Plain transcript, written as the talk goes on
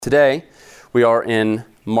Today, we are in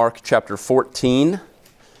Mark chapter 14.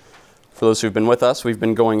 For those who've been with us, we've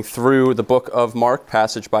been going through the book of Mark,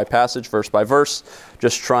 passage by passage, verse by verse,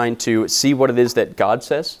 just trying to see what it is that God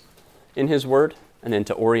says in His Word, and then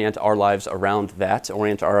to orient our lives around that,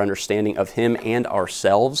 orient our understanding of Him and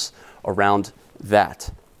ourselves around that.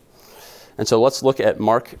 And so let's look at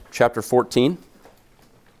Mark chapter 14.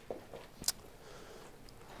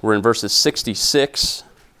 We're in verses 66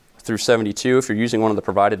 through 72. If you're using one of the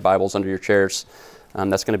provided Bibles under your chairs,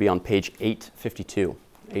 that's going to be on page 852.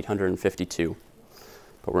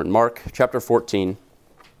 But we're in Mark chapter 14,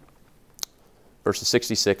 verses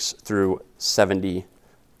 66 through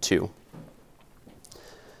 72.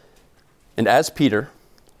 And as Peter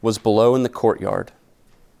was below in the courtyard,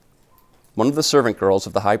 one of the servant girls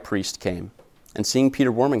of the high priest came, and seeing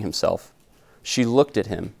Peter warming himself, she looked at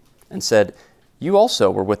him and said, "You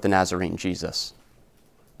also were with the Nazarene Jesus."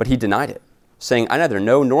 But he denied it, saying, "I neither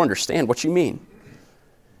know nor understand what you mean."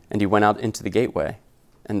 And he went out into the gateway,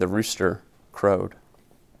 and the rooster crowed.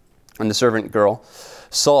 And the servant girl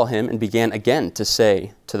saw him and began again to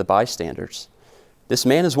say to the bystanders, "This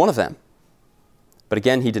man is one of them." But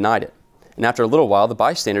again he denied it. And after a little while, the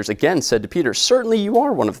bystanders again said to Peter, "Certainly you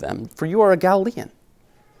are one of them, for you are a Galilean."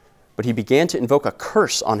 But he began to invoke a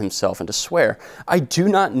curse on himself and to swear, "I do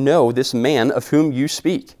not know this man of whom you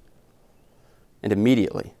speak." And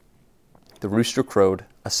immediately the rooster crowed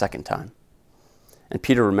a second time. And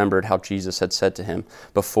Peter remembered how Jesus had said to him,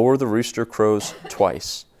 "Before the rooster crows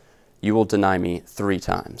twice, you will deny me 3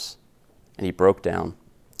 times." And he broke down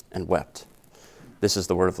and wept. This is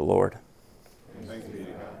the word of the Lord. Thanks be to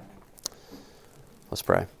God. Let's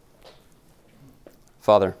pray.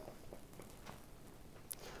 Father,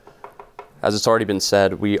 as it's already been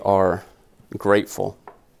said, we are grateful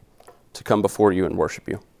to come before you and worship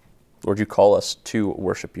you. Lord, you call us to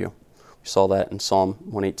worship you. We saw that in Psalm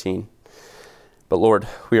 118. But Lord,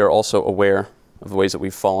 we are also aware of the ways that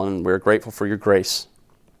we've fallen, and we're grateful for your grace.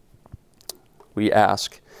 We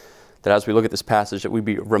ask that as we look at this passage, that we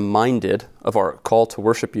be reminded of our call to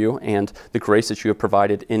worship you and the grace that you have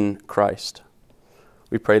provided in Christ.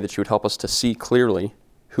 We pray that you would help us to see clearly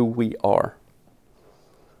who we are.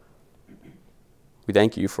 We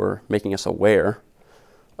thank you for making us aware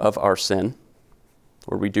of our sin,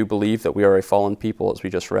 where we do believe that we are a fallen people, as we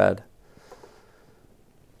just read.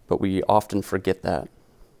 But we often forget that.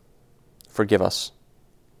 Forgive us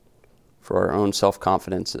for our own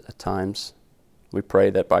self-confidence at times. We pray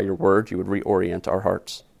that by your word you would reorient our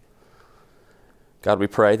hearts. God, we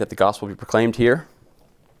pray that the gospel be proclaimed here,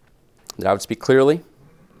 that I would speak clearly.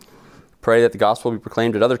 Pray that the gospel be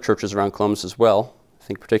proclaimed at other churches around Columbus as well. I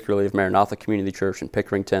think particularly of Maranatha Community Church in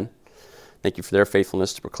Pickerington. Thank you for their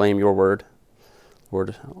faithfulness to proclaim your word.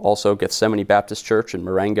 Lord, also Gethsemane Baptist Church in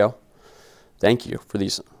Marengo. Thank you for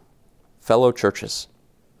these fellow churches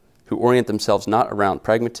who orient themselves not around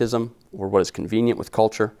pragmatism or what is convenient with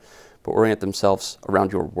culture, but orient themselves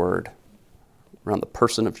around your word, around the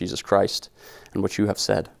person of Jesus Christ and what you have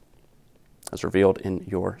said as revealed in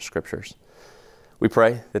your scriptures. We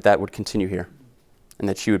pray that that would continue here and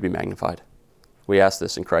that you would be magnified. We ask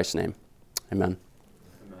this in Christ's name. Amen.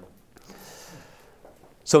 Amen.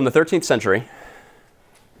 So in the 13th century,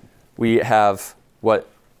 we have what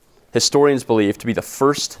historians believe to be the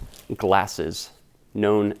first glasses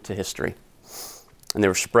known to history. And they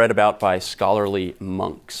were spread about by scholarly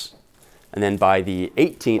monks. And then by the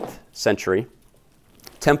 18th century,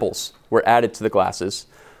 temples were added to the glasses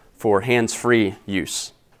for hands-free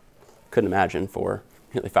use. Couldn't imagine for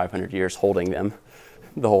nearly 500 years holding them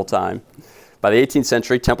the whole time. By the 18th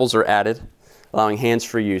century, temples are added, allowing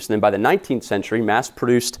hands-free use. And then by the 19th century,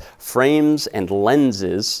 mass-produced frames and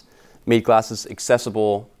lenses made glasses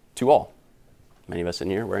accessible to all. Many of us in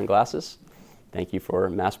here wearing glasses. Thank you for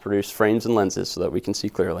mass-produced frames and lenses so that we can see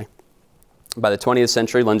clearly. By the 20th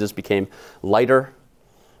century, lenses became lighter,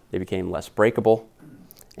 they became less breakable,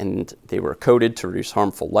 and they were coated to reduce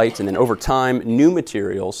harmful light. And then over time, new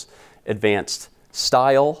materials advanced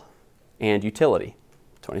style and utility.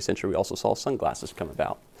 20th century, we also saw sunglasses come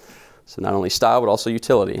about. So not only style, but also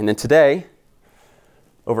utility. And then today,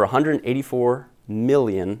 over 184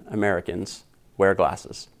 million Americans wear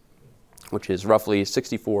glasses, which is roughly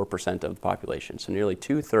 64% of the population. So nearly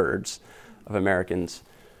 2/3 of Americans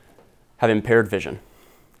have impaired vision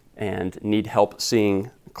and need help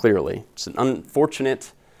seeing clearly. It's an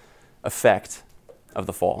unfortunate effect of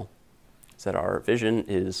the fall, is that our vision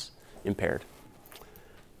is impaired.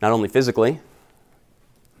 Not only physically,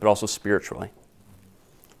 but also spiritually.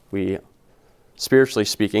 We, spiritually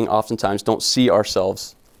speaking, oftentimes don't see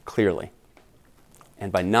ourselves clearly.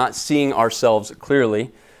 And by not seeing ourselves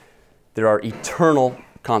clearly, there are eternal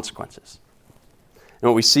consequences. And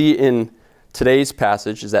what we see in today's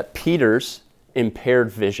passage is that Peter's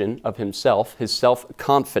impaired vision of himself, his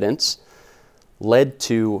self-confidence, led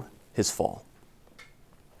to his fall.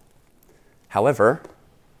 However,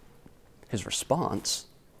 his response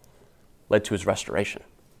led to his restoration.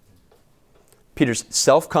 Peter's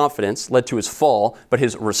self-confidence led to his fall, but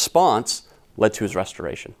his response led to his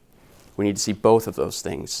restoration. We need to see both of those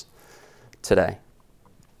things today.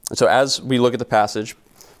 And so as we look at the passage,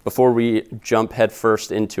 before we jump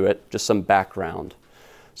headfirst into it, just some background.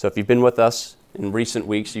 So if you've been with us in recent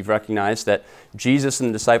weeks, you've recognized that Jesus and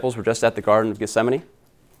the disciples were just at the Garden of Gethsemane,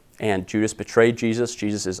 and Judas betrayed Jesus.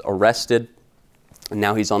 Jesus is arrested, and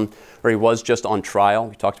now he was just on trial.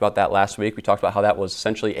 We talked about that last week. We talked about how that was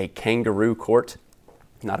essentially a kangaroo court,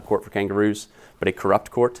 not a court for kangaroos, but a corrupt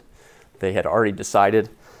court. They had already decided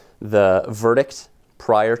the verdict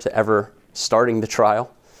prior to ever starting the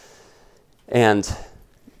trial, and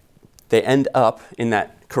they end up in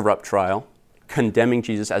that corrupt trial condemning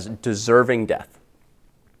Jesus as deserving death.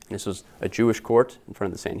 This was a Jewish court in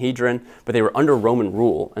front of the Sanhedrin, but they were under Roman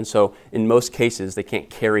rule, and so in most cases they can't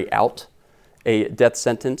carry out a death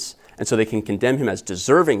sentence, and so they can condemn him as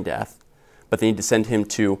deserving death, but they need to send him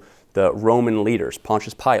to the Roman leaders,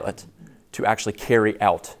 Pontius Pilate, to actually carry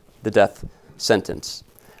out the death sentence.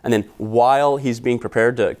 And then while he's being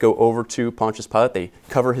prepared to go over to Pontius Pilate, they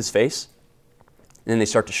cover his face, and then they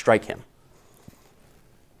start to strike him.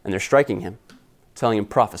 And they're striking him, telling him,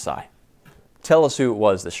 prophesy. Tell us who it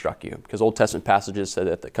was that struck you. Because Old Testament passages said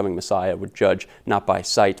that the coming Messiah would judge not by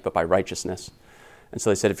sight, but by righteousness. And so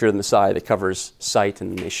they said, if you're the Messiah, they cover his sight,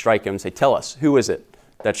 and they strike him and say, tell us, who is it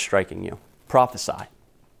that's striking you? Prophesy.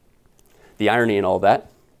 The irony in all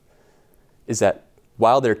that is that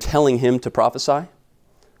while they're telling him to prophesy,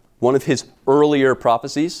 one of his earlier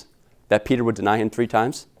prophecies, that Peter would deny him 3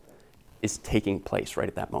 times, is taking place right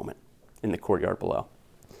at that moment in the courtyard below.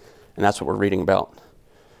 And that's what we're reading about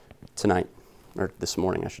tonight, or this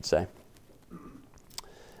morning, I should say.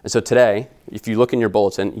 And so today, if you look in your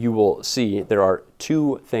bulletin, you will see there are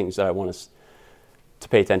 2 things that I want us to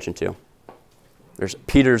pay attention to. There's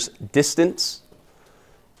Peter's distance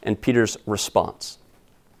and Peter's response.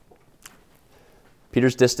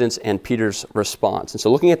 Peter's distance and Peter's response. And so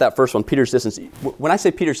looking at that first one, Peter's distance, when I say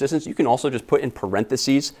Peter's distance, you can also just put in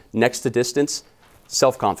parentheses next to distance,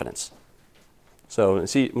 self-confidence. So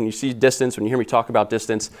when you see distance, when you hear me talk about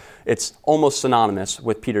distance, it's almost synonymous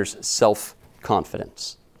with Peter's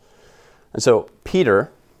self-confidence. And so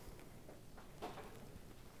Peter,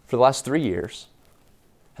 for the last 3 years,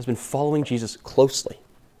 has been following Jesus closely.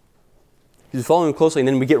 He's been following him closely, and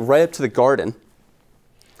then we get right up to the garden,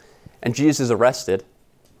 and Jesus is arrested,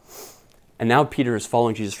 and now Peter is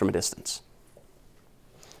following Jesus from a distance.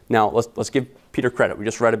 Now, let's give Peter credit. We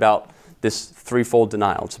just read about this threefold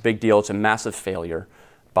denial. It's a big deal. It's a massive failure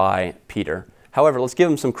by Peter. However, let's give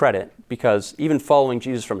him some credit, because even following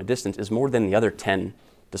Jesus from a distance is more than the other 10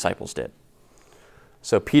 disciples did.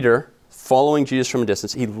 So Peter, following Jesus from a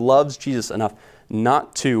distance, he loves Jesus enough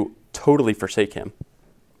not to totally forsake him.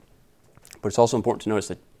 But it's also important to notice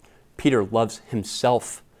that Peter loves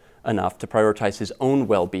himself enough to prioritize his own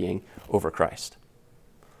well-being over Christ.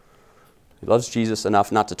 He loves Jesus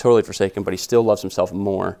enough not to totally forsake him, but he still loves himself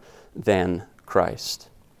more than Christ.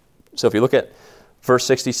 So if you look at verse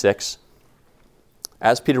 66,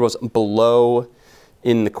 as Peter was below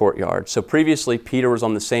in the courtyard. So previously, Peter was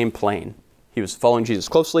on the same plane. He was following Jesus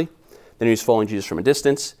closely, then he was following Jesus from a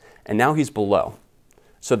distance, and now he's below.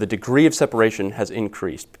 So the degree of separation has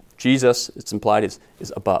increased. Jesus, it's implied,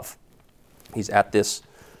 is above. He's at this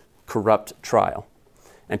corrupt trial.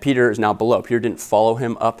 And Peter is now below. Peter didn't follow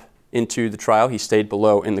him up into the trial. He stayed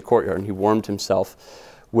below in the courtyard, and he warmed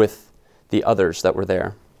himself with the others that were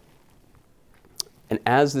there. And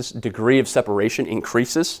as this degree of separation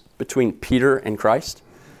increases between Peter and Christ,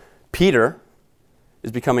 Peter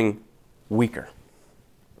is becoming weaker.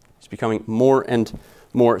 He's becoming more and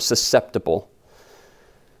more susceptible.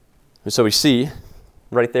 And so we see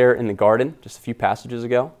right there in the garden, just a few passages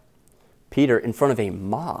ago, Peter, in front of a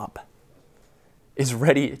mob, is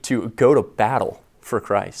ready to go to battle for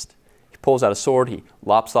Christ. He pulls out a sword, he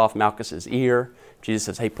lops off Malchus's ear. Jesus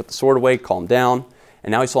says, hey, put the sword away, calm down.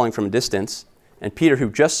 And now he's falling from a distance. And Peter, who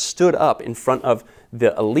just stood up in front of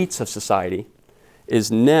the elites of society,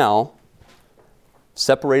 is now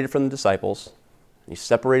separated from the disciples. He's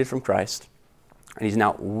separated from Christ. And he's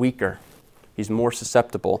now weaker. He's more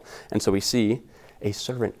susceptible. And so we see a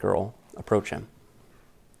servant girl approach him.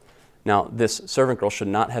 Now, this servant girl should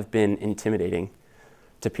not have been intimidating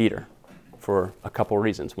to Peter for a couple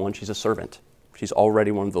reasons. One, she's a servant. She's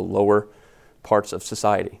already one of the lower parts of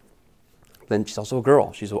society. then she's also a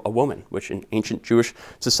girl. She's a woman, which in ancient Jewish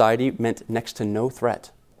society meant next to no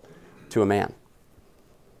threat to a man.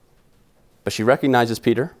 But she recognizes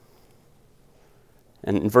Peter.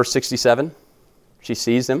 And in verse 67, she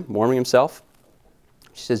sees him warming himself.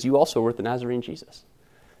 She says, "You also were the Nazarene Jesus."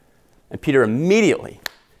 And Peter immediately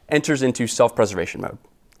enters into self-preservation mode.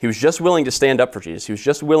 He was just willing to stand up for Jesus. He was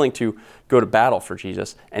just willing to go to battle for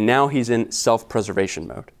Jesus. And now he's in self-preservation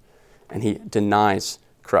mode. And he denies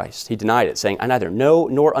Christ. He denied it, saying, "I neither know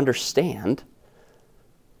nor understand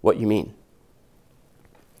what you mean."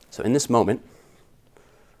 So in this moment,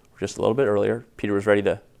 just a little bit earlier, Peter was ready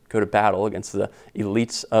to go to battle against the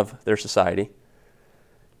elites of their society.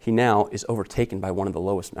 He now is overtaken by one of the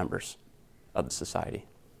lowest members of the society.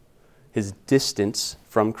 His distance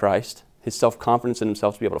from Christ, his self-confidence in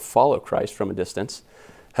himself to be able to follow Christ from a distance,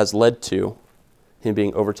 has led to him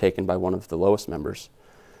being overtaken by one of the lowest members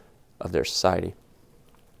of their society.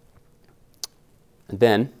 And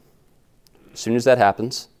then, as soon as that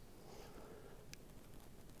happens,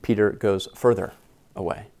 Peter goes further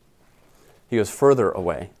away. He goes further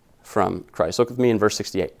away from Christ. Look with me in verse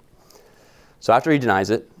 68. So after he denies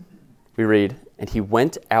it, we read, "And he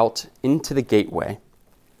went out into the gateway,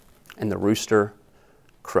 and the rooster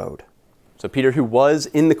crowed." So Peter, who was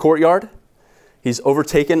in the courtyard, he's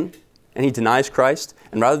overtaken and he denies Christ.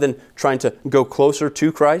 And rather than trying to go closer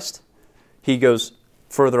to Christ, he goes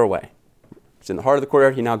further away. He's in the heart of the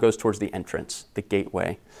courtyard. He now goes towards the entrance, the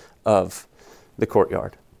gateway of the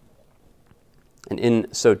courtyard. And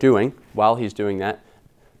in so doing, while he's doing that,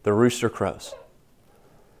 the rooster crows.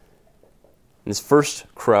 And this first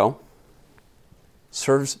crow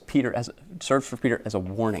serves for Peter as a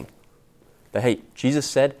warning. That, hey, Jesus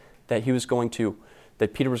said that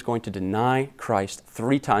that Peter was going to deny Christ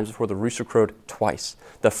 3 times before the rooster crowed twice.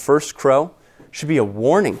 The first crow should be a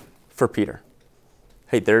warning for Peter.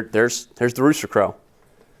 Hey, there's the rooster crow.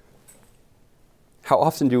 How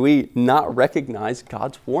often do we not recognize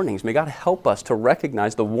God's warnings? May God help us to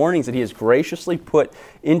recognize the warnings that he has graciously put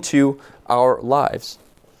into our lives.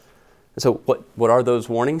 And so what are those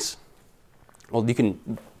warnings? Well, you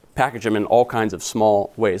can package them in all kinds of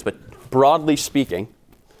small ways, but broadly speaking,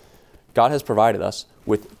 God has provided us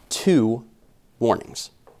with 2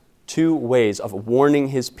 warnings, 2 ways of warning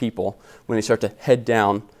his people when they start to head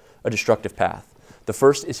down a destructive path. The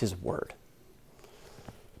first is his word.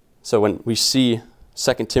 So when we see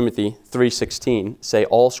 2 Timothy 3:16 say,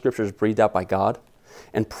 "All scripture is breathed out by God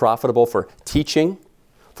and profitable for teaching,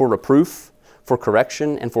 for reproof, for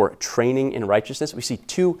correction, and for training in righteousness," we see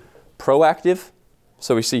 2 proactive.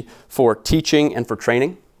 So we see for teaching and for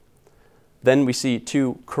training. Then we see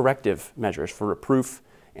 2 corrective measures, for reproof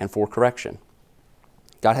and for correction.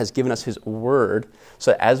 God has given us his word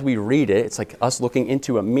so that as we read it, it's like us looking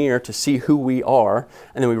into a mirror to see who we are.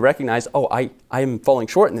 And then we recognize, oh, I am falling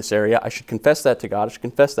short in this area. I should confess that to God. I should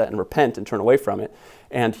confess that and repent and turn away from it.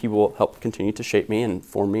 And he will help continue to shape me and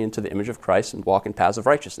form me into the image of Christ and walk in paths of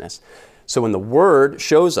righteousness. So when the word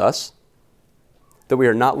shows us that we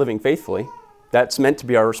are not living faithfully, that's meant to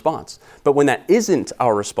be our response. But when that isn't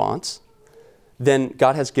our response, then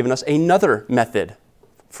God has given us another method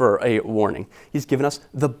for a warning. He's given us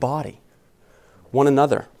the body, one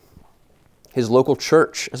another, his local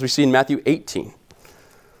church, as we see in Matthew 18.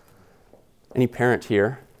 Any parent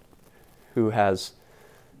here who has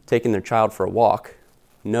taken their child for a walk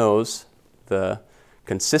knows the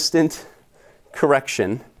consistent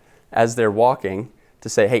correction as they're walking to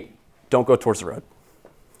say, hey, don't go towards the road.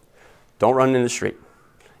 Don't run in the street.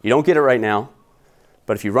 You don't get it right now,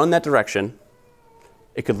 but if you run that direction,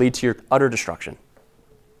 it could lead to your utter destruction.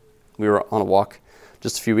 We were on a walk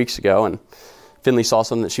just a few weeks ago, and Finley saw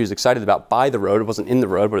something that she was excited about by the road. It wasn't in the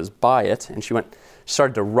road, but it was by it. And she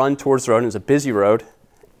started to run towards the road, and it was a busy road.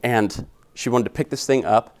 And she wanted to pick this thing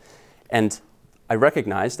up. And I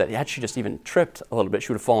recognized that had she just even tripped a little bit,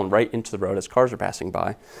 she would have fallen right into the road as cars are passing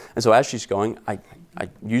by. And so as she's going, I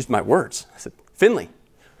used my words. I said, Finley.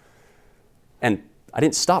 And I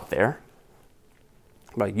didn't stop there,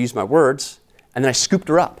 but I used my words, and then I scooped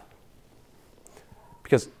her up.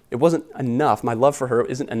 Because it wasn't enough. My love for her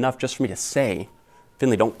isn't enough just for me to say,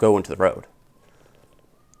 Finley, don't go into the road.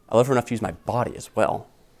 I love her enough to use my body as well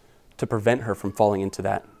to prevent her from falling into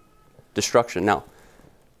that destruction. Now,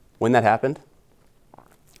 when that happened,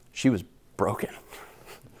 she was broken.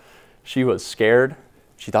 She was scared.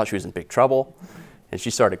 She thought she was in big trouble, and she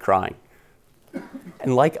started crying.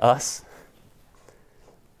 And like us,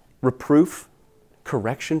 reproof,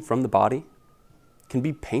 correction from the body can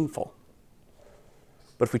be painful.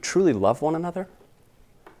 But if we truly love one another,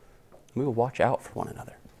 we will watch out for one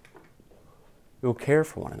another. We will care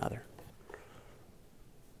for one another.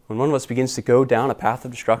 when one of us begins to go down a path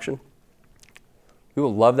of destruction, we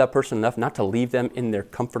will love that person enough not to leave them in their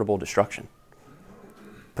comfortable destruction,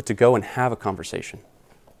 but to go and have a conversation.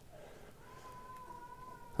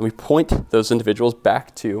 And we point those individuals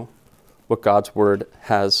back to what God's word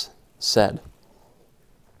has said.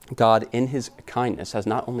 God, in his kindness, has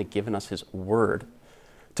not only given us his word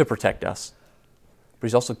to protect us, but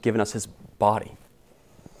he's also given us his body.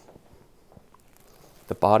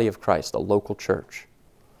 The body of Christ, a local church.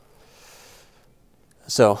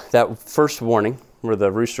 So that first warning where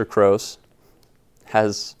the rooster crows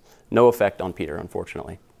has no effect on Peter,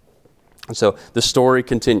 unfortunately. And so the story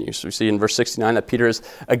continues. We see in verse 69 that Peter is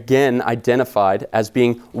again identified as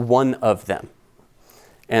being one of them.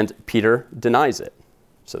 And Peter denies it.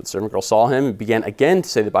 So the servant girl saw him and began again to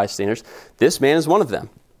say to the bystanders, "This man is one of them."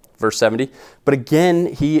 Verse 70, but again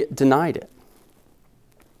he denied it.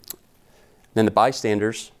 Then the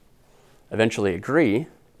bystanders eventually agree,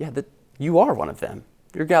 yeah, that you are one of them.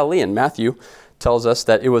 You're Galilean. Matthew tells us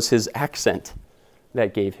that it was his accent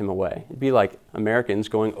that gave him away. It'd be like Americans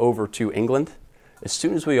going over to England. As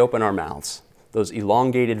soon as we open our mouths, those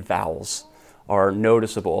elongated vowels are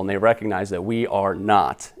noticeable, and they recognize that we are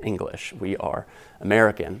not English. We are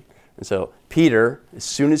American. And so Peter, as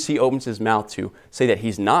soon as he opens his mouth to say that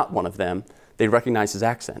he's not one of them, they recognize his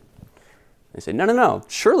accent. They say, no,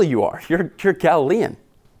 surely you are. You're Galilean.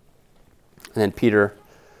 And then Peter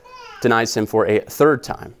denies him for a third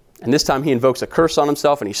time. And this time he invokes a curse on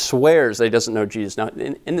himself and he swears that he doesn't know Jesus. Now,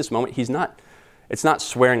 in this moment, it's not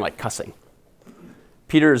swearing like cussing.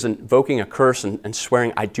 Peter is invoking a curse and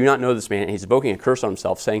swearing, I do not know this man. And he's invoking a curse on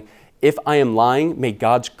himself, saying, if I am lying, may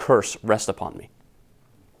God's curse rest upon me.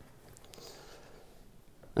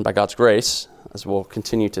 And by God's grace, as we'll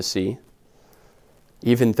continue to see,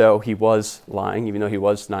 even though he was lying, even though he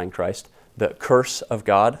was denying Christ, the curse of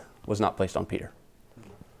God was not placed on Peter,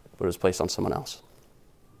 but it was placed on someone else.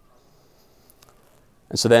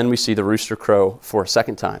 And so then we see the rooster crow for a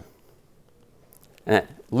second time. And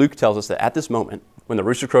Luke tells us that at this moment, when the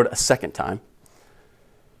rooster crowed a second time,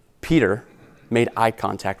 Peter made eye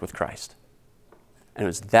contact with Christ. And it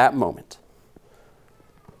was that moment,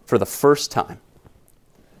 for the first time,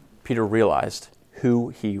 Peter realized who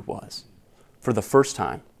he was. For the first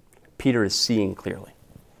time, Peter is seeing clearly.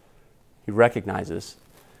 He recognizes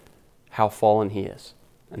how fallen he is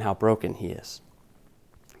and how broken he is.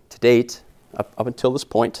 To date, up until this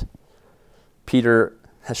point, Peter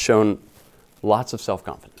has shown lots of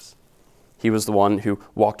self-confidence. He was the one who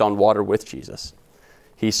walked on water with Jesus.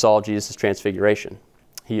 He saw Jesus' transfiguration.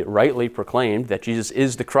 He rightly proclaimed that Jesus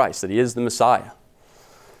is the Christ, that he is the Messiah.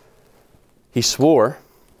 He swore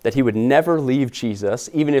that he would never leave Jesus,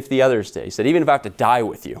 even if the others did. He said, even if I have to die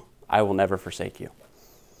with you, I will never forsake you.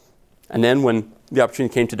 And then when the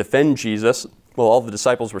opportunity came to defend Jesus, while all the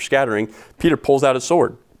disciples were scattering, Peter pulls out his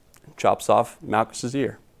sword and chops off Malchus's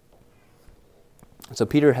ear. And so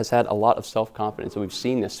Peter has had a lot of self-confidence, and we've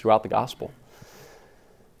seen this throughout the gospel.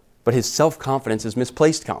 But his self-confidence is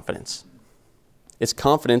misplaced confidence. It's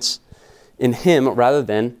confidence in him rather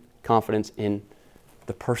than confidence in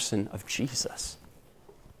the person of Jesus.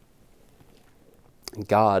 And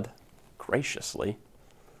God graciously,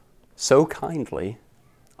 so kindly,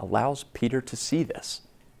 allows Peter to see this.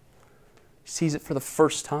 He sees it for the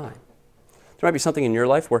first time. There might be something in your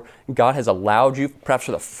life where God has allowed you, perhaps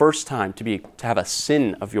for the first time, to have a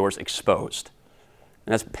sin of yours exposed.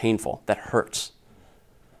 And that's painful. That hurts.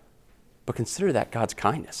 But consider that God's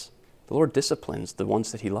kindness. The Lord disciplines the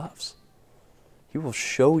ones that he loves. He will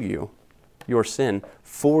show you your sin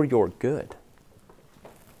for your good.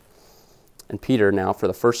 And Peter now, for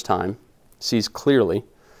the first time, sees clearly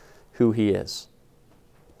who he is.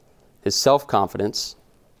 His self-confidence,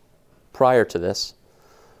 prior to this,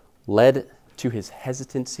 led to his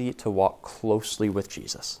hesitancy to walk closely with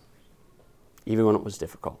Jesus, even when it was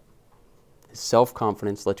difficult. His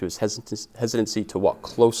self-confidence led to his hesitancy to walk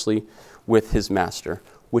closely with his master,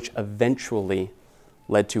 which eventually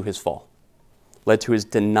led to his fall, led to his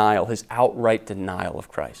denial, his outright denial of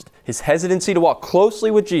Christ. His hesitancy to walk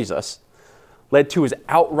closely with Jesus led to his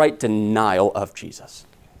outright denial of Jesus.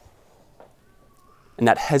 And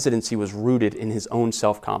that hesitancy was rooted in his own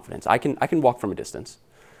self-confidence. I can walk from a distance.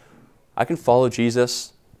 I can follow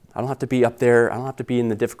Jesus. I don't have to be up there. I don't have to be in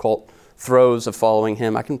the difficult throes of following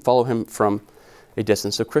him. I can follow him from a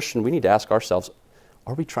distance. So Christian, we need to ask ourselves,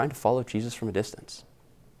 are we trying to follow Jesus from a distance?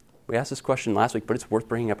 We asked this question last week, but it's worth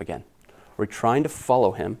bringing up again. Are we trying to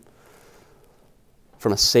follow him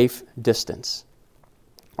from a safe distance?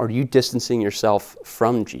 Are you distancing yourself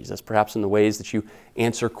from Jesus, perhaps in the ways that you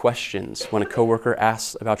answer questions when a coworker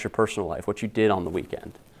asks about your personal life, what you did on the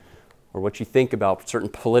weekend? or what you think about certain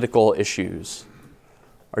political issues?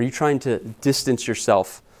 Are you trying to distance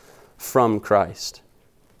yourself from Christ?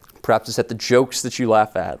 Perhaps it's at the jokes that you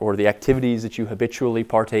laugh at or the activities that you habitually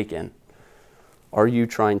partake in. Are you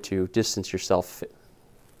trying to distance yourself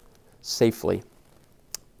safely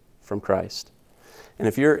from Christ? And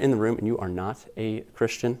if you're in the room and you are not a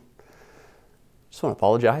Christian, I just want to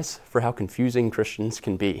apologize for how confusing Christians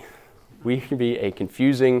can be. We can be a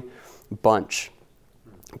confusing bunch.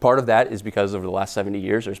 Part of that is because over the last 70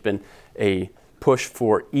 years, there's been a push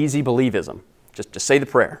for easy believism. Just say the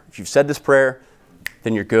prayer. If you've said this prayer,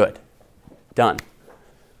 then you're good. Done.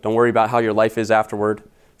 Don't worry about how your life is afterward.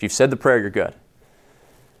 If you've said the prayer, you're good.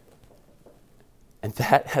 And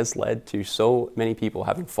that has led to so many people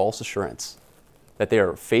having false assurance that they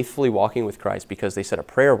are faithfully walking with Christ because they said a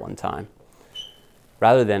prayer one time,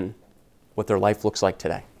 rather than what their life looks like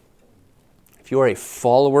today. If you are a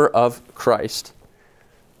follower of Christ,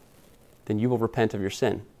 then you will repent of your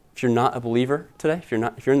sin. If you're not a believer today, if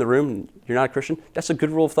you're in the room and you're not a Christian, that's a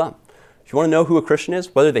good rule of thumb. If you want to know who a Christian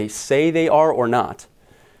is, whether they say they are or not,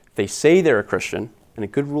 if they say they're a Christian, and a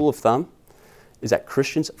good rule of thumb is that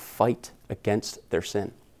Christians fight against their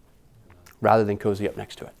sin rather than cozy up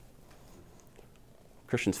next to it.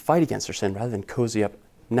 Christians fight against their sin rather than cozy up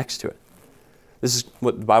next to it. This is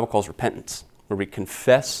what the Bible calls repentance, where we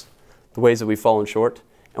confess the ways that we've fallen short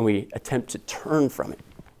and we attempt to turn from it.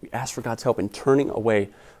 We ask for God's help in turning away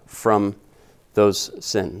from those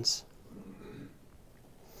sins.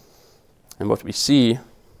 And what we see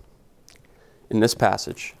in this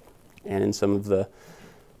passage and in some of the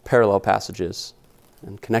parallel passages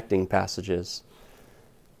and connecting passages,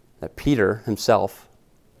 that Peter himself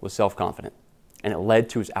was self-confident, and it led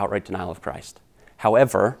to his outright denial of Christ.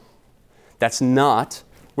 However, that's not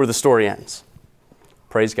where the story ends.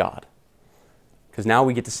 Praise God. Because now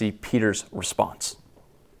we get to see Peter's response.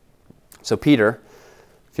 So Peter,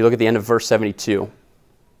 if you look at the end of verse 72,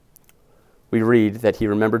 we read that he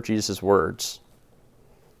remembered Jesus' words.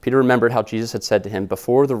 Peter remembered how Jesus had said to him,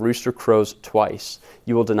 "Before the rooster crows twice,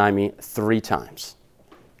 you will deny me 3 times."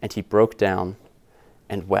 And he broke down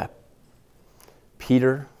and wept.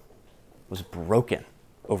 Peter was broken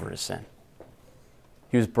over his sin.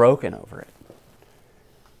 He was broken over it.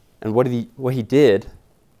 And what he did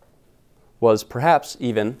was, perhaps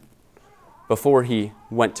even before he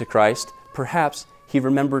went to Christ, perhaps he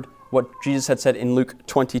remembered what Jesus had said in Luke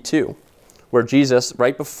 22, where Jesus,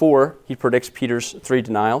 right before he predicts Peter's 3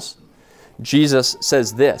 denials, Jesus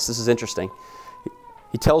says this. This is interesting.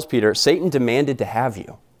 He tells Peter, "Satan demanded to have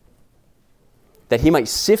you, that he might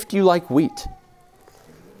sift you like wheat.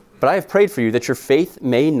 But I have prayed for you that your faith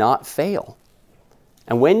may not fail.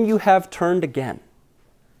 And when you have turned again,"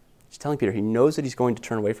 he's telling Peter, he knows that he's going to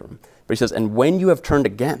turn away from him. But he says, "And when you have turned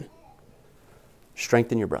again,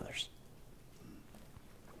 strengthen your brothers."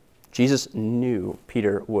 Jesus knew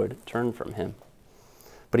Peter would turn from him.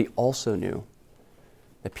 But he also knew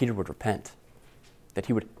that Peter would repent, that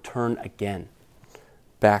he would turn again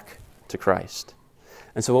back to Christ.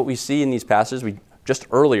 And so what we see in these passages, we just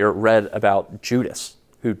earlier read about Judas,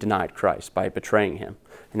 who denied Christ by betraying him.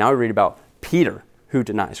 And now we read about Peter, who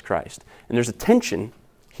denies Christ. And there's a tension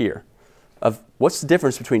here of what's the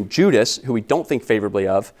difference between Judas, who we don't think favorably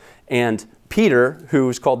of, and Peter, who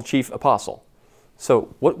is called the chief apostle.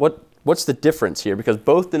 So what's the difference here? Because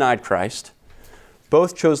both denied Christ,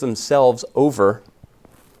 both chose themselves over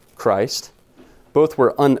Christ, both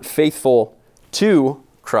were unfaithful to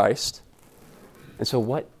Christ. And so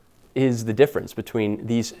what is the difference between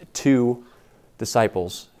these 2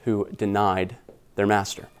 disciples who denied their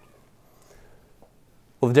master?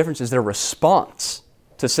 Well, the difference is their response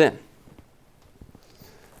to sin,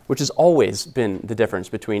 which has always been the difference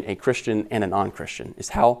between a Christian and a non-Christian, is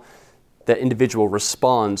how that individual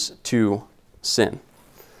responds to sin.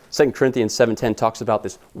 2 Corinthians 7:10 talks about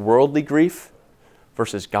this worldly grief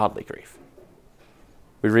versus godly grief.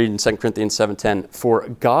 We read in 2 Corinthians 7:10, "For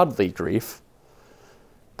godly grief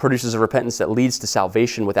produces a repentance that leads to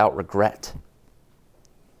salvation without regret,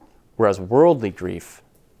 whereas worldly grief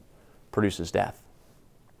produces death."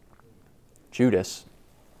 Judas,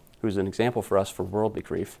 who is an example for us for worldly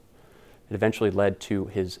grief, it eventually led to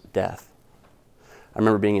his death. I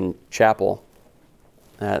remember being in chapel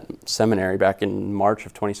at seminary back in March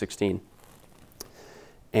of 2016,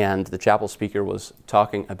 and the chapel speaker was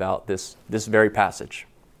talking about this very passage,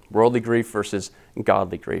 worldly grief versus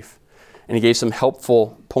godly grief. And he gave some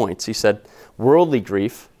helpful points. He said, worldly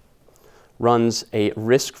grief runs a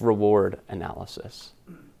risk-reward analysis.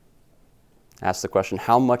 Asks the question,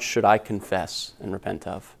 how much should I confess and repent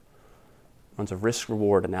of? Runs a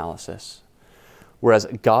risk-reward analysis. Whereas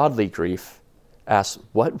godly grief asks,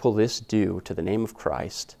 what will this do to the name of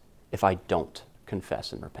Christ if I don't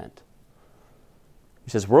confess and repent? He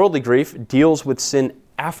says, worldly grief deals with sin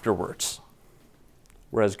afterwards,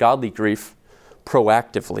 whereas godly grief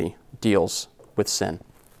proactively deals with sin.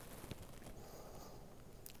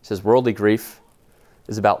 He says, worldly grief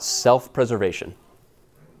is about self-preservation,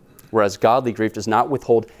 whereas godly grief does not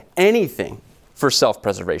withhold anything for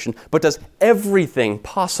self-preservation, but does everything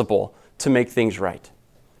possible to make things right,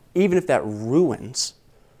 even if that ruins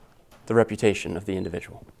the reputation of the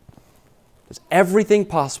individual. Does everything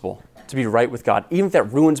possible to be right with God, even if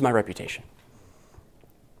that ruins my reputation.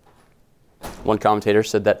 One commentator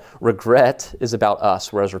said that regret is about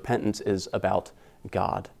us, whereas repentance is about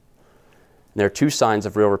God. And there are two signs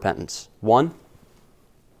of real repentance. One,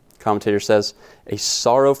 commentator says, a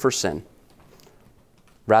sorrow for sin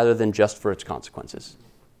rather than just for its consequences.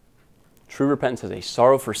 True repentance has a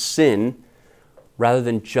sorrow for sin rather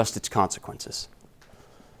than just its consequences.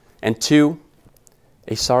 And two,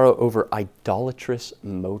 a sorrow over idolatrous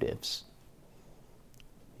motives,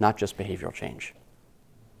 not just behavioral change.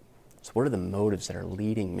 So what are the motives that are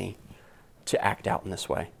leading me to act out in this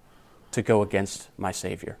way, to go against my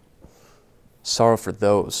Savior? Sorrow for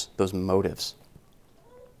those motives.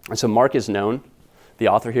 And so Mark is known, the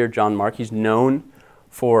author here, John Mark, he's known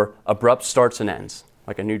for abrupt starts and ends,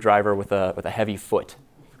 like a new driver with a heavy foot.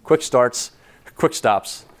 Quick starts, quick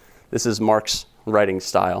stops. This is Mark's writing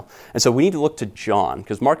style. And so we need to look to John,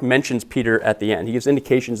 because Mark mentions Peter at the end. He gives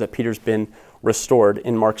indications that Peter's been restored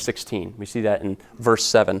in Mark 16. We see that in verse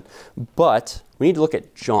 7. But we need to look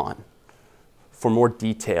at John for more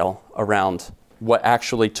detail around what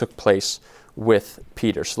actually took place with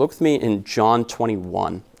Peter. So look with me in John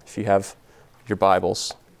 21, if you have your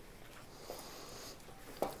Bibles.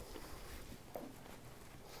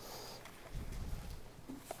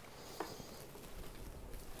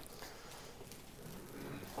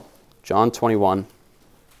 John 21.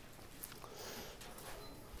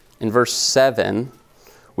 In verse 7,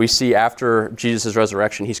 we see after Jesus'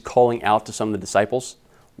 resurrection, he's calling out to some of the disciples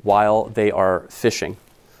while they are fishing.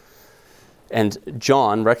 And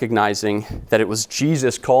John, recognizing that it was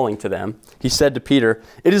Jesus calling to them, he said to Peter,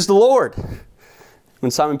 "It is the Lord."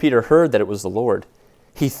 When Simon Peter heard that it was the Lord,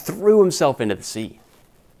 he threw himself into the sea.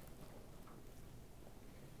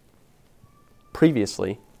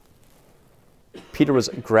 Previously, Peter was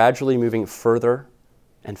gradually moving further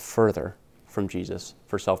and further from Jesus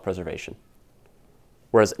for self-preservation.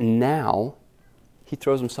 Whereas now, he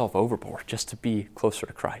throws himself overboard just to be closer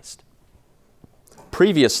to Christ.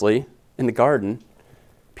 Previously, in the garden,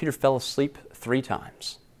 Peter fell asleep 3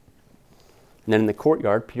 times. And then in the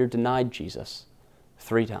courtyard, Peter denied Jesus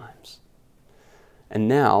 3 times. And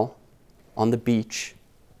now, on the beach,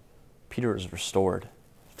 Peter is restored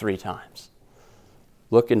 3 times.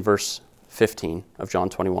 Look in verse 15 of John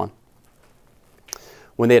 21.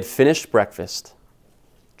 When they had finished breakfast,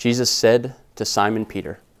 Jesus said to Simon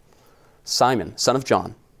Peter, "Simon, son of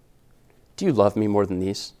John, do you love me more than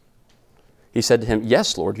these?" He said to him,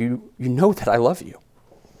 "Yes, Lord, you know that I love you."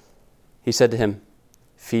 He said to him,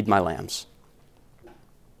 "Feed my lambs."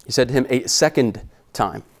 He said to him a second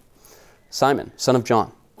time, "Simon, son of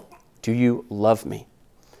John, do you love me?"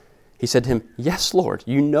 He said to him, "Yes, Lord,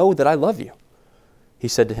 you know that I love you." He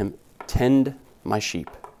said to him, "Tend my sheep."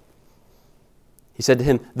 He said to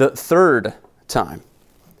him the third time,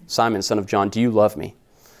 "Simon, son of John, do you love me?"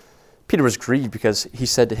 Peter was grieved because he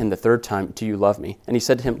said to him the third time, "Do you love me?" And he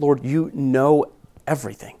said to him, "Lord, you know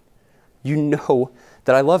everything. You know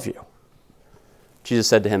that I love you." Jesus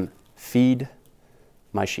said to him, "Feed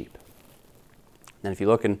my sheep." And if you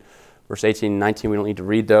look in verse 18 and 19, we don't need to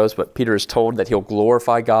read those, but Peter is told that he'll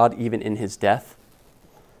glorify God even in his death.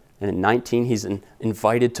 And in 19, he's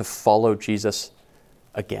invited to follow Jesus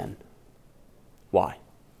again. Why?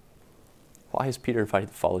 Why is Peter invited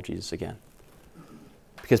to follow Jesus again?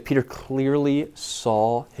 Because Peter clearly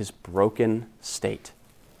saw his broken state,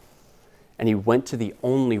 and he went to the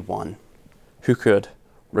only one who could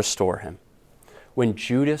restore him. When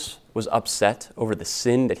Judas was upset over the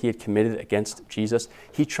sin that he had committed against Jesus,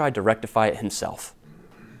 he tried to rectify it himself.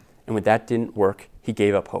 And when that didn't work, he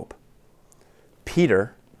gave up hope.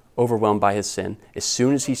 Peter, overwhelmed by his sin, as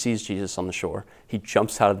soon as he sees Jesus on the shore, he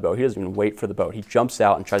jumps out of the boat. He doesn't even wait for the boat. He jumps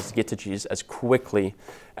out and tries to get to Jesus as quickly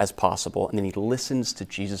as possible. And then he listens to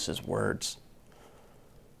Jesus' words.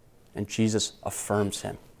 And Jesus affirms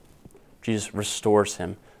him. Jesus restores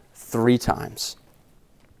him 3 times.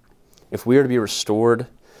 If we are to be restored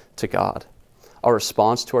to God, our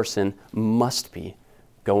response to our sin must be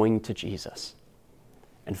going to Jesus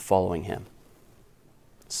and following him.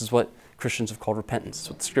 This is what Christians have called repentance. It's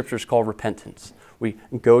what the scriptures call repentance. We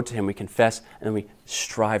go to him, we confess, and then we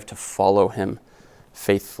strive to follow him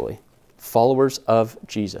faithfully. Followers of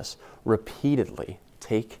Jesus repeatedly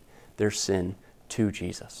take their sin to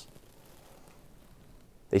Jesus.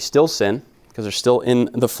 They still sin because they're still in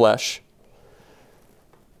the flesh,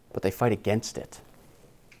 but they fight against it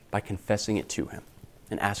by confessing it to him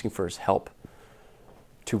and asking for his help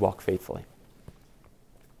to walk faithfully.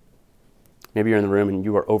 Maybe you're in the room and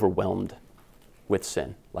you are overwhelmed with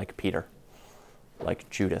sin, like Peter, like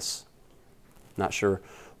Judas. Not sure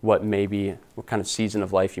what kind of season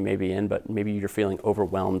of life you may be in, but maybe you're feeling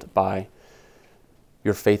overwhelmed by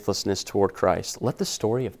your faithlessness toward Christ. Let the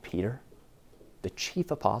story of Peter, the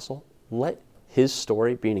chief apostle, let his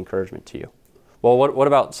story be an encouragement to you. Well, what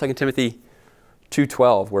about 2 Timothy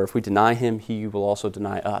 2:12, where if we deny him, he will also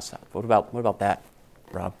deny us? What about that,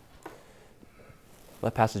 Rob? Well,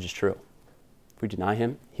 that passage is true. If we deny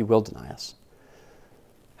him, he will deny us.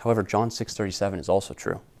 However, John 6:37 is also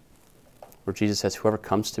true, where Jesus says, whoever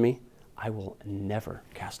comes to me, I will never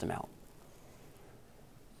cast him out.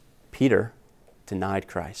 Peter denied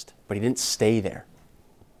Christ, but he didn't stay there.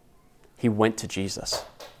 He went to Jesus,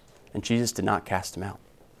 and Jesus did not cast him out.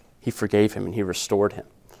 He forgave him and he restored him.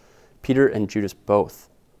 Peter and Judas both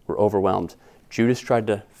were overwhelmed. Judas tried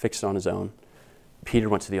to fix it on his own. Peter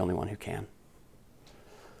went to the only one who can.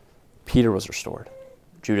 Peter was restored.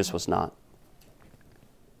 Judas was not.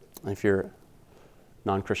 And if you're a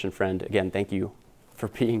non-Christian friend, again, thank you for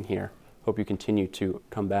being here. Hope you continue to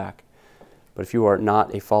come back. But if you are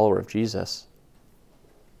not a follower of Jesus,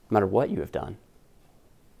 no matter what you have done,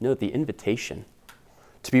 know that the invitation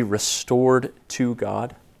to be restored to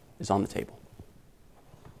God is on the table.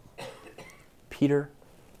 Peter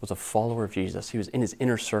was a follower of Jesus. He was in his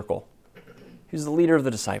inner circle. He was the leader of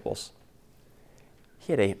the disciples.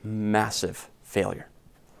 He had a massive failure.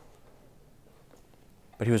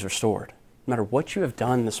 But he was restored. No matter what you have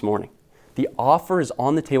done this morning, the offer is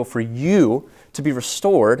on the table for you to be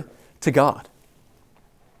restored to God.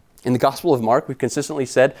 In the Gospel of Mark, we've consistently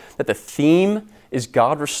said that the theme is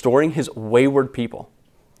God restoring his wayward people.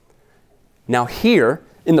 Now here,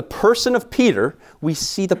 in the person of Peter, we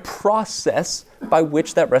see the process by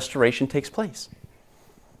which that restoration takes place.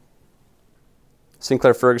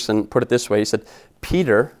 Sinclair Ferguson put it this way. He said,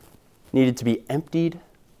 Peter needed to be emptied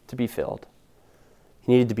to be filled.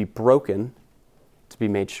 He needed to be broken to be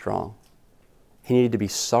made strong. He needed to be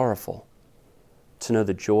sorrowful to know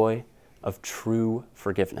the joy of true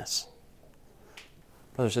forgiveness.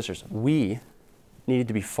 Brothers and sisters, we needed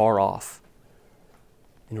to be far off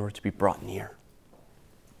in order to be brought near.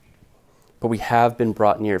 But we have been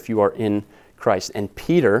brought near if you are in Christ. And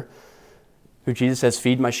Peter, who Jesus says,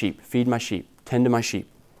 feed my sheep, tend to my sheep.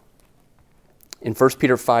 In 1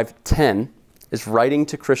 Peter 5:10 is writing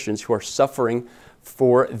to Christians who are suffering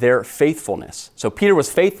for their faithfulness. So Peter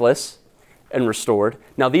was faithless and restored.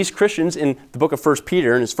 Now these Christians in the book of 1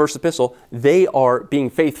 Peter, in his first epistle, they are being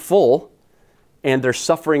faithful and they're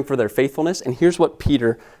suffering for their faithfulness. And here's what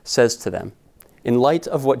Peter says to them. In light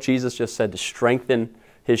of what Jesus just said to strengthen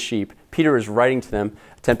his sheep, Peter is writing to them,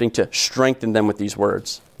 attempting to strengthen them with these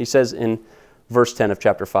words. He says in verse 10 of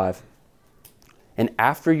chapter 5, and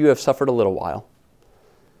after you have suffered a little while,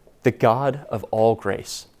 the God of all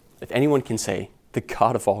grace, if anyone can say the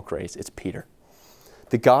God of all grace, it's Peter.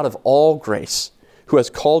 The God of all grace, who has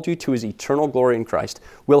called you to his eternal glory in Christ,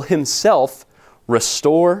 will himself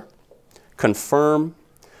restore, confirm,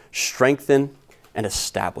 strengthen, and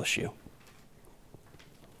establish you.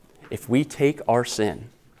 If we take our sin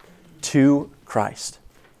to Christ,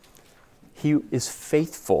 he is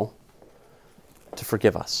faithful to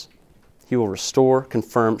forgive us. He will restore,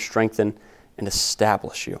 confirm, strengthen, and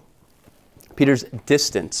establish you. Peter's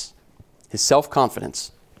distance, his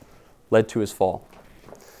self-confidence, led to his fall.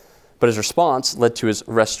 But his response led to his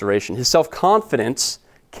restoration. His self-confidence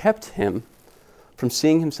kept him from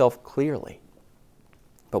seeing himself clearly.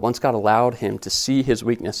 But once God allowed him to see his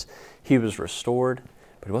weakness, he was restored.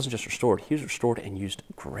 But he wasn't just restored, he was restored and used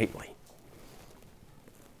greatly.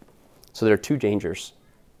 So there are two dangers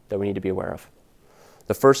that we need to be aware of.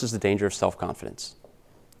 The first is the danger of self-confidence,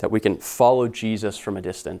 that we can follow Jesus from a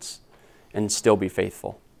distance and still be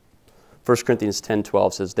faithful. 1 Corinthians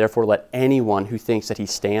 10:12 says, therefore let anyone who thinks that he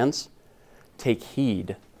stands take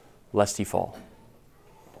heed lest he fall.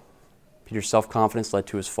 Peter's self-confidence led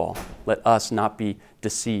to his fall. Let us not be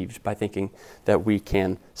deceived by thinking that we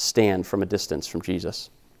can stand from a distance from Jesus.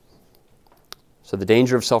 So the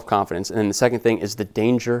danger of self-confidence. And then the second thing is the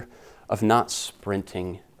danger of not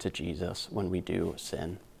sprinting to Jesus when we do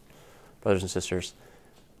sin. Brothers and sisters,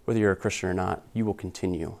 whether you're a Christian or not, you will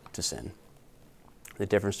continue to sin. The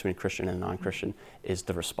difference between a Christian and a non-Christian is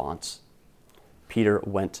the response. Peter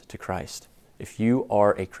went to Christ. If you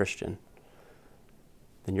are a Christian,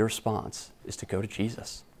 then your response is to go to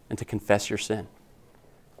Jesus and to confess your sin.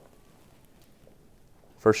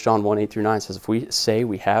 1 John 1, 8-9 says, if we say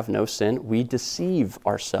we have no sin, we deceive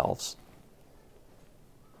ourselves.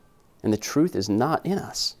 And the truth is not in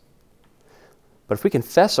us. But if we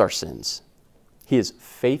confess our sins, he is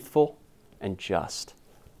faithful and just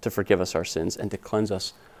to forgive us our sins and to cleanse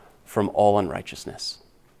us from all unrighteousness.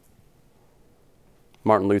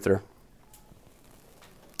 Martin Luther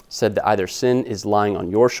said that either sin is lying on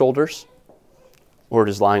your shoulders or it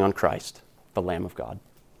is lying on Christ, the Lamb of God.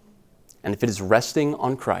 And if it is resting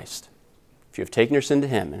on Christ, if you have taken your sin to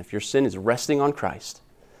him, and if your sin is resting on Christ,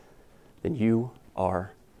 then you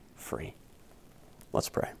are free. Let's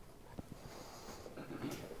pray.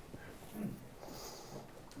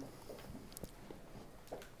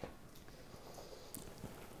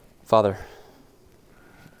 Father,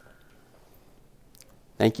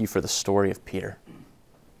 thank you for the story of Peter.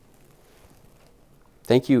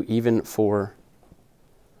 Thank you even for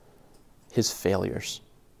his failures,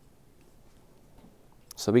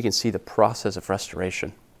 so we can see the process of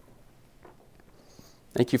restoration.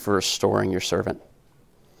 Thank you for restoring your servant.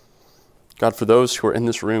 God, for those who are in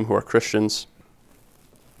this room who are Christians,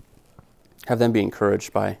 have them be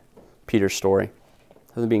encouraged by Peter's story.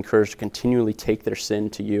 Have them be encouraged to continually take their sin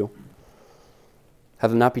to you. Have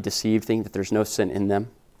them not be deceived, thinking that there's no sin in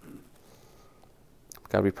them.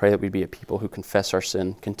 God, we pray that we'd be a people who confess our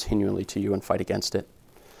sin continually to you and fight against it.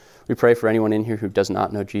 We pray for anyone in here who does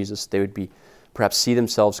not know Jesus, they would perhaps see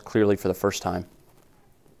themselves clearly for the first time.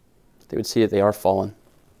 They would see that they are fallen,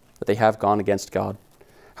 that they have gone against God.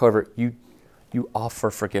 However, you offer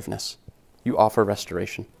forgiveness. You offer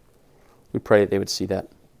restoration. We pray that they would see that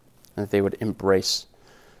and that they would embrace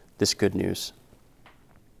this good news.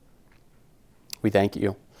 We thank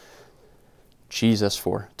you, Jesus,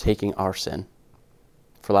 for taking our sin,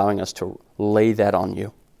 for allowing us to lay that on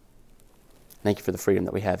you. Thank you for the freedom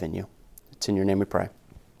that we have in you. It's in your name we pray.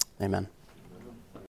 Amen.